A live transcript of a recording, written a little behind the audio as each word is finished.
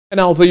And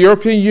now the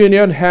European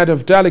Union head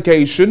of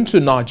delegation to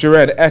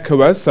Nigeria and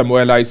ECOWAS,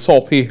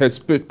 ObaLamidiAdeyemiIII, has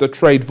put the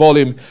trade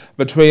volume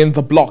between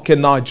the bloc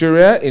and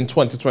Nigeria in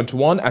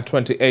 2021 at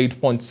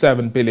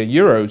 28.7 billion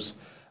euros.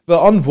 The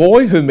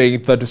envoy, who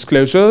made the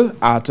disclosure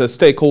at a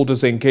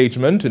stakeholders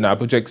engagement in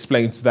Abuja,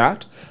 explains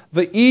that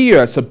the EU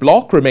as a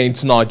bloc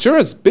remains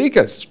Nigeria's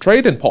biggest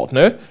trading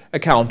partner,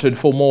 accounting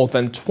for more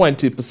than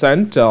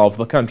 20% of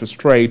the country's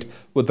trade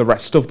with the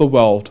rest of the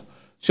world.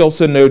 She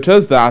also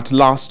noted that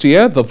last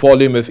year, the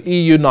volume of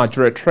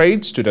EU-Nigeria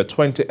trade stood at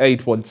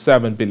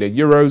 28.7 billion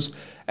euros,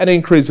 an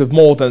increase of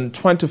more than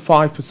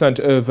 25%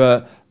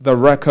 over the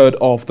record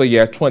of the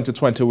year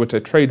 2020, with a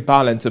trade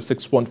balance of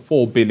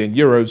 6.4 billion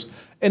euros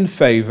in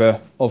favor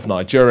of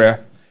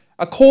Nigeria.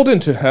 According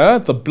to her,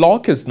 the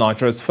bloc is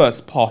Nigeria's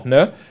first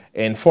partner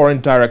in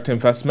foreign direct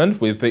investment,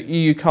 with the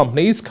EU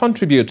companies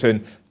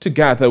contributing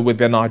together with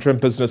their Nigerian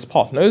business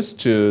partners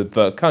to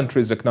the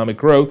country's economic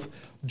growth,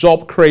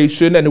 job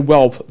creation and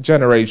wealth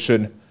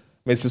generation.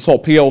 Mrs.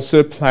 Hopi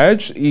also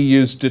pledged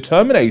EU's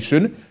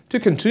determination to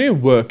continue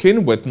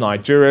working with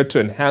Nigeria to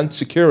enhance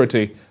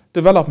security,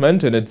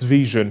 development and its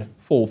vision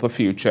for the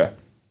future.